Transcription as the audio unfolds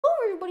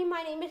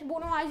everybody, my name is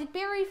Bono Isaac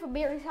Berry from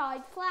Berry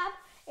Science Lab,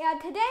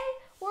 and today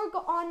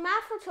on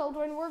Math for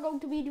Children, we're going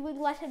to be doing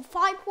lesson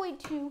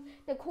 5.2,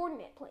 the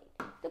coordinate plane.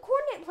 The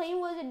coordinate plane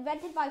was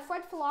invented by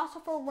French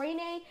philosopher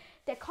René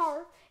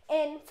Descartes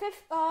in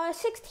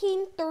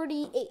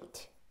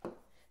 1638.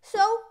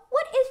 So,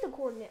 what is the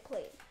coordinate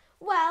plane?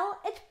 Well,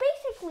 it's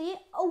basically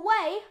a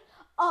way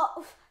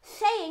of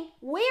saying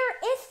where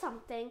is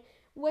something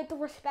with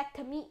respect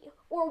to me,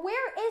 or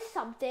where is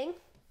something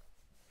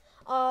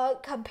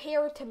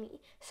compared to me.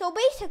 So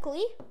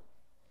basically,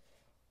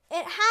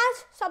 it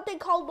has something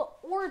called the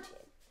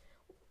origin,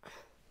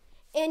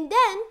 and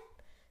then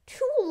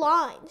two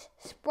lines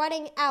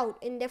spreading out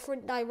in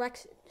different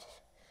directions.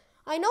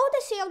 I know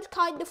this sounds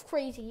kind of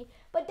crazy,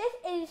 but this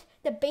is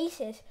the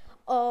basis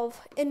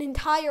of an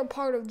entire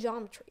part of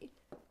geometry.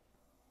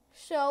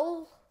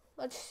 So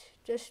let's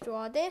just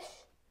draw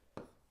this.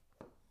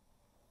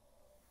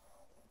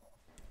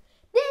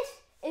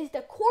 This is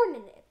the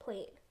coordinate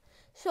plane.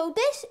 So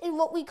this is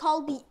what we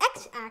call the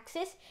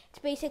x-axis. It's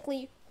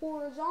basically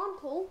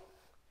horizontal.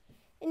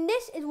 And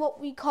this is what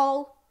we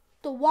call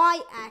the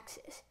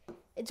y-axis.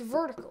 It's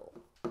vertical.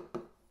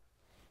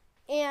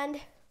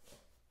 And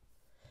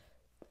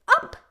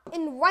up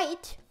and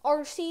right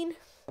are seen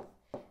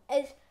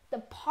as the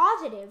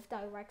positive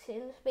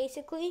directions,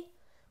 basically,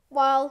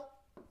 while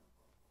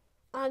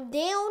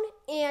down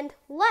and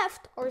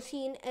left are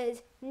seen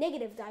as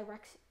negative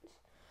directions.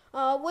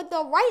 With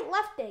the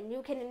right-left thing,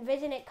 you can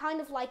envision it kind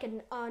of like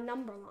a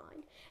number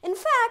line. In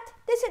fact,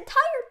 this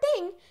entire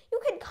thing, you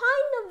can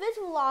kind of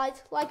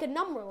visualize like a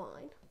number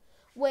line,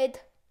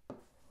 with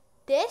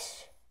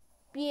this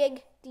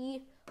being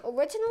the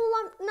original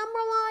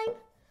number line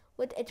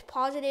with its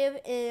positive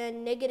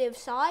and negative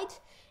sides,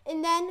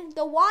 and then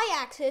the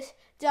y-axis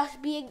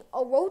just being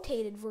a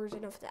rotated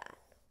version of that,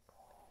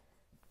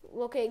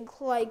 looking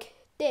like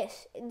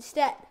this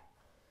instead.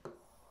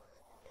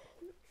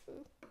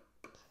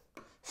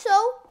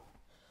 So,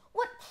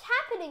 what's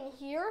happening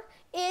here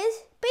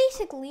is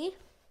basically,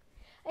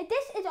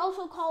 this is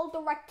also called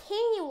the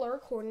rectangular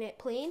coordinate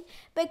plane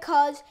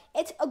because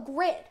it's a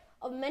grid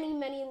of many,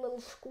 many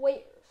little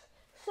squares.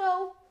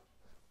 So,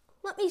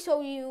 let me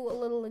show you a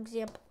little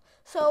example.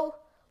 So,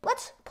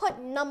 let's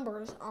put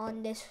numbers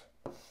on this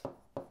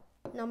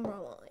number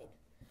line.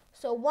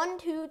 So, 1,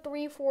 2,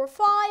 3, 4,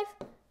 5.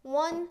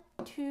 1,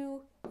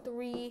 2,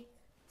 3,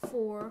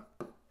 4,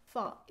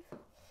 5.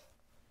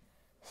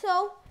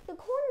 So, the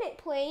coordinate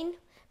plane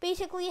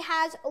basically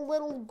has a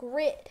little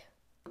grid.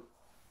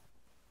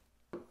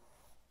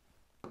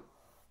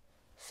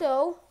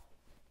 So,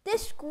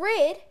 this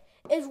grid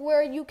is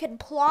where you can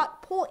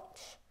plot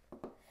points.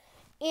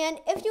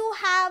 And if you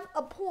have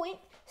a point,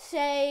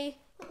 say,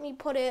 let me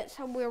put it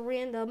somewhere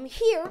random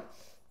here,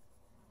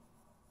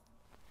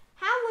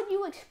 how would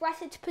you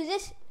express its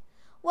position?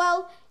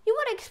 Well, you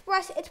would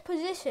express its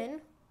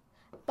position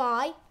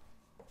by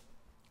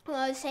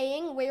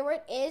saying where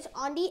it is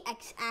on the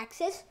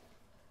x-axis.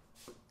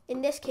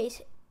 In this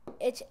case,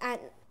 it's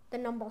at the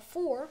number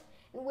 4,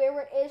 and where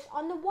it is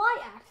on the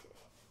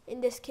y-axis. In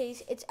this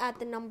case, it's at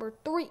the number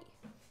 3.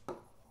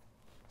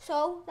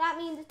 So that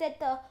means that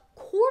the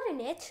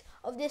coordinates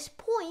of this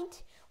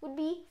point would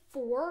be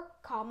 4,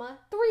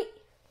 3.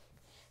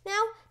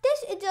 Now,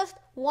 this is just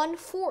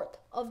 1/4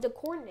 of the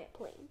coordinate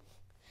plane.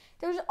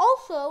 There's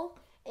also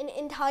an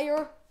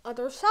entire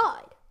other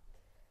side,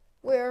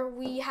 where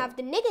we have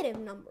the negative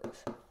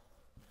numbers.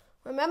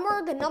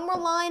 Remember, the number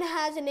line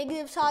has a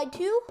negative side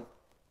too?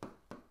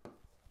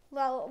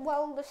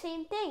 Well, the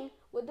same thing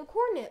with the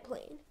coordinate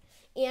plane.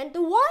 And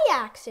the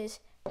y-axis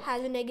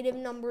has negative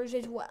numbers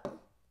as well.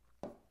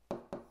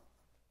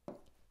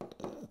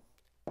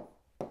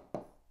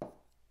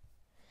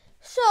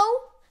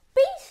 So,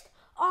 based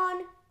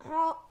on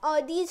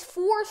these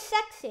 4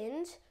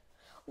 sections,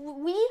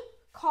 we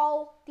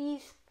call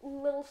these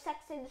little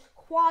sections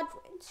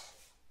quadrants.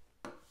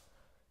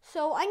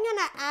 So I'm going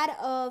to add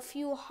a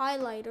few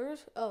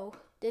highlighters. Oh,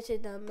 this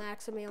is the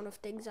max amount of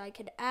things I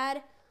could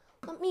add.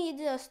 Let me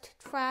just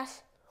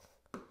trash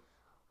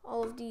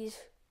all of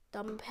these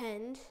dumb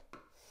pens.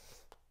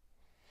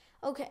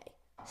 Okay,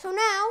 so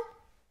now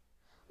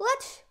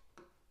let's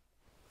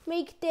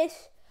make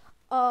this,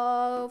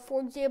 for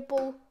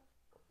example,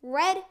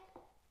 red,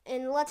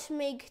 and let's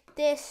make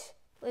this,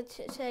 let's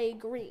say,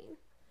 green.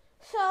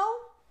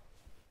 So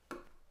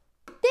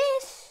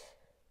this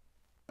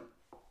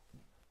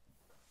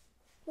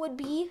would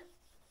be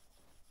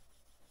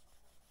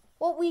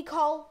what we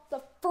call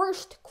the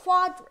first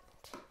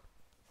quadrant.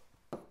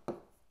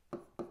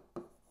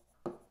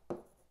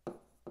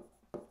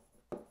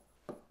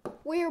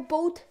 Where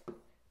both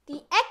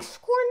the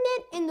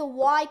x-coordinate and the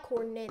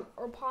y-coordinate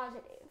are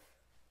positive.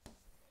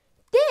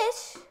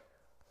 This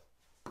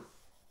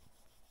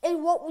is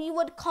what we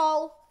would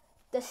call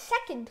the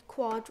second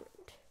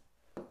quadrant,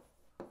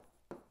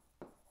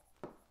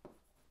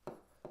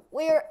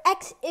 where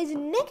x is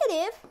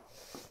negative,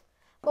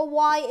 but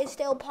y is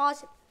still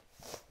positive.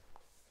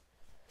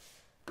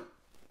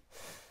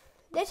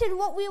 This is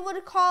what we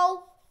would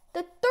call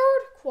the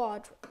third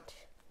quadrant,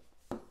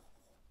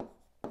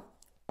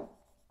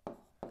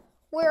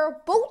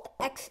 where both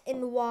x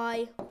and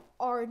y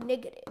are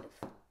negative.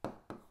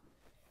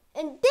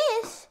 And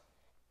this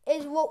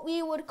is what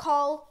we would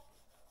call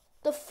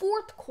the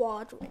fourth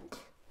quadrant,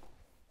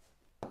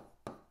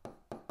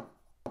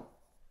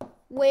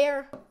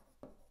 where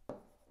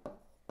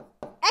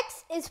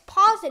x is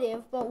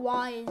positive but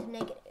y is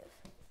negative.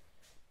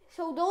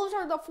 So those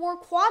are the four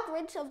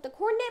quadrants of the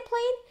coordinate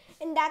plane,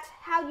 and that's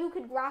how you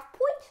could graph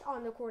points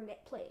on the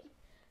coordinate plane.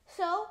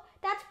 So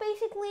that's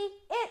basically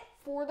it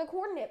for the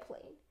coordinate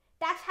plane.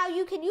 That's how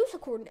you can use a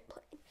coordinate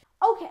plane.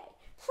 Okay,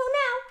 so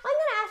now I'm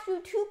going to ask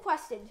you two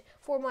questions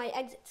for my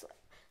exit slip.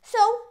 So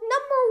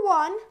number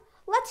one,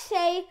 let's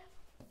say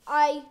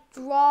I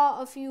draw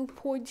a few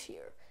points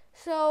here.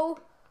 So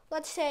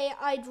let's say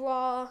I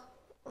draw,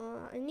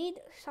 I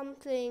need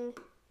something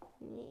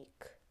unique.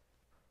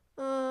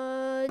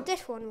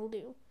 This one will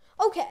do.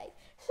 Okay,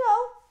 so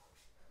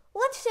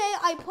let's say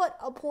I put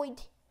a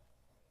point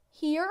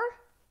here,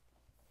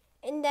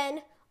 and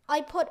then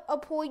I put a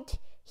point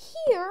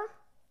here,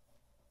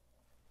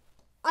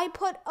 I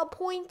put a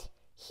point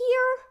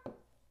here,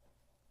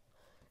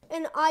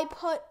 and I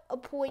put a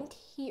point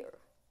here.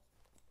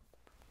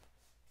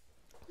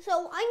 So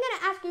I'm going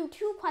to ask you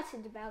two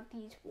questions about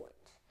these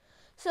points.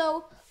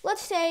 So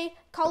let's say,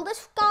 call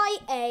this guy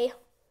A,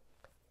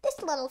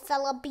 this little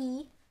fella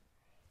B,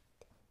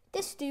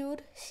 this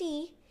dude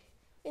C,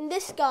 and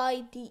this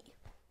guy D.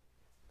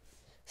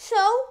 So,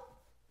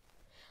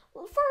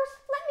 first,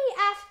 let me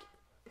ask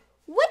you,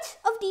 which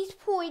of these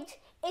points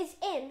is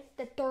in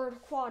the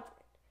third quadrant?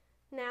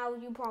 Now,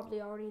 you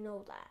probably already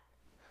know that.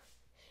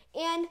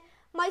 And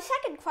my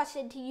second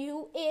question to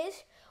you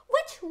is,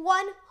 which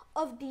one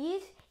of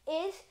these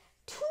is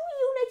 2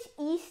 units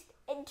east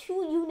and 2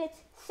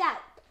 units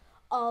south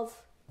of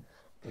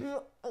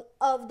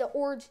the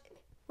origin?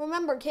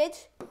 Remember,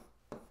 kids,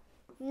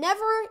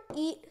 never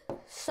eat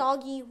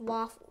soggy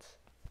waffles.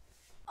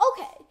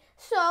 Okay,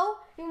 so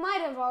you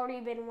might have already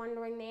been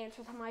wondering the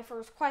answer to my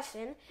first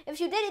question. If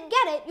you didn't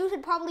get it, you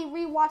should probably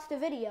rewatch the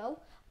video.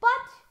 But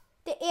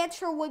the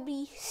answer would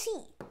be C.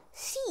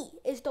 C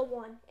is the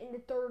one in the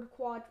third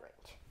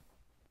quadrant.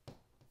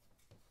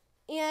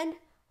 And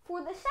for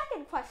the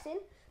second question,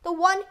 the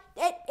one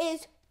that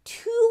is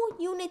 2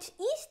 units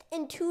east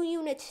and 2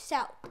 units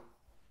south.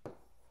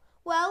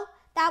 Well,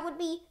 that would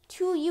be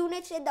 2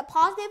 units in the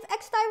positive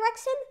x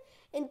direction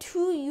and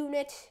 2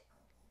 units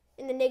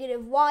in the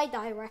negative y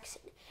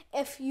direction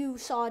if you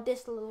saw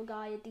this little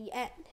guy at the end.